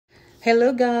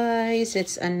Hello guys,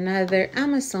 it's another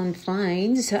Amazon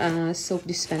finds soap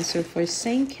dispenser for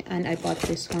sink, and I bought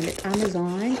this one at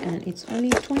Amazon and it's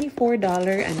only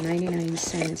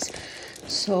 $24.99.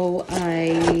 So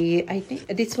I think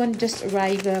this one just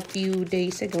arrived a few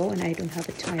days ago and I don't have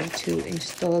a time to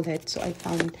install that, so I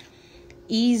found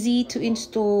easy to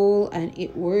install and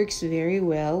it works very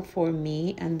well for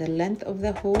me, and the length of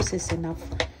the hose is enough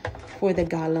for the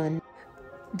gallon.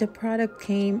 The product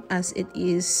came as it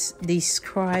is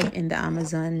described in the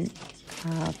Amazon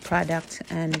product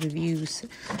and reviews,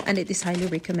 and it is highly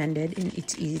recommended and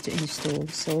it's easy to install.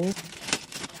 So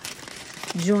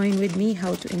join with me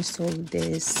how to install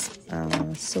this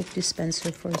soap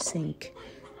dispenser for sink.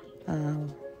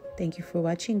 Thank you for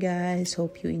watching guys,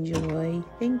 hope you enjoy.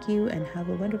 Thank you and have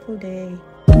a wonderful day.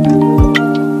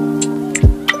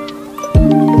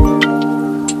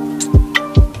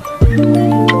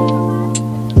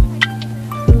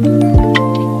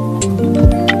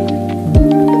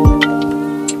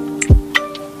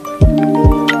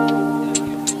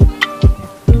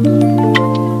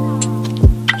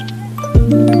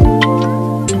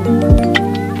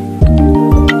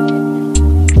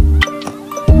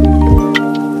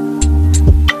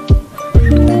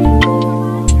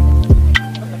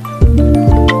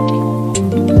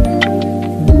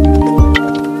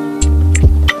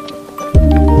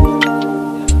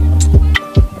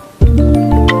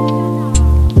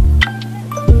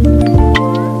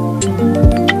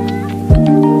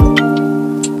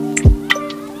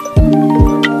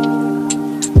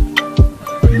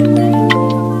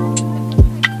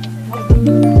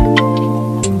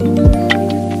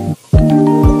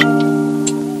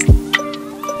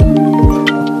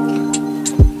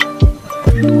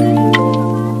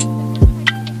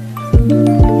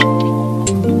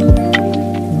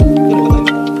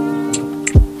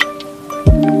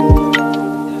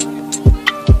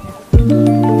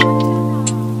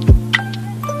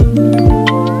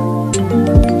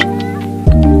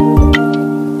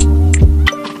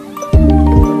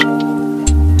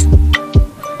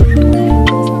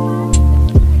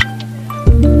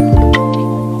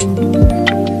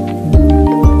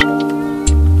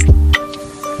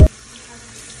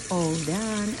 All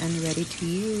done and ready to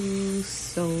use,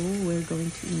 so we're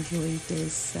going to enjoy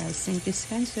this sink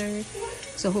dispenser.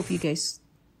 So hope you guys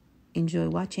enjoy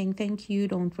watching. Thank you.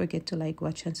 Don't forget to like,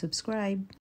 watch and subscribe.